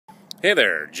Hey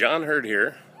there, John Hurd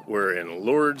here. We're in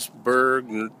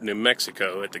Lordsburg, New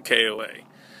Mexico at the KOA.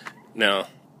 Now,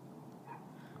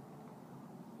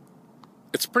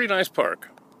 it's a pretty nice park.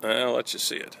 I'll let you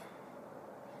see it.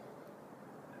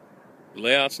 The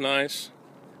layout's nice.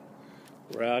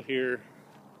 We're out here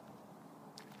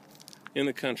in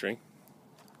the country.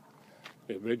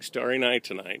 We have a big starry night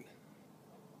tonight.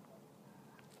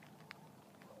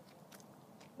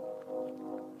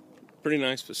 Pretty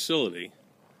nice facility.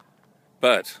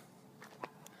 But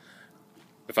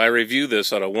if I review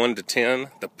this on a 1 to 10,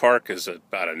 the park is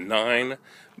about a 9,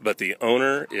 but the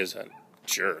owner is a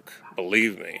jerk.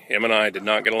 Believe me, him and I did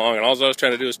not get along, and all I was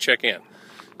trying to do is check in.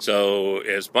 So,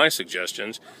 as my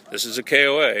suggestions, this is a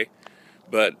KOA,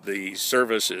 but the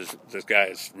service is, this guy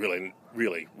is really,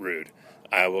 really rude.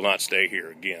 I will not stay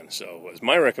here again. So, as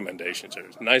my recommendations are,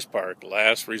 nice park,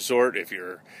 last resort. If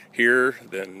you're here,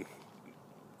 then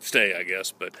stay, I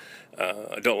guess, but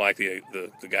I don't like the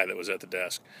guy that was at the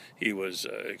desk. He was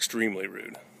extremely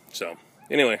rude. So,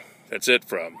 anyway, that's it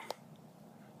from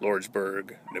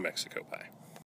Lordsburg, New Mexico. Bye.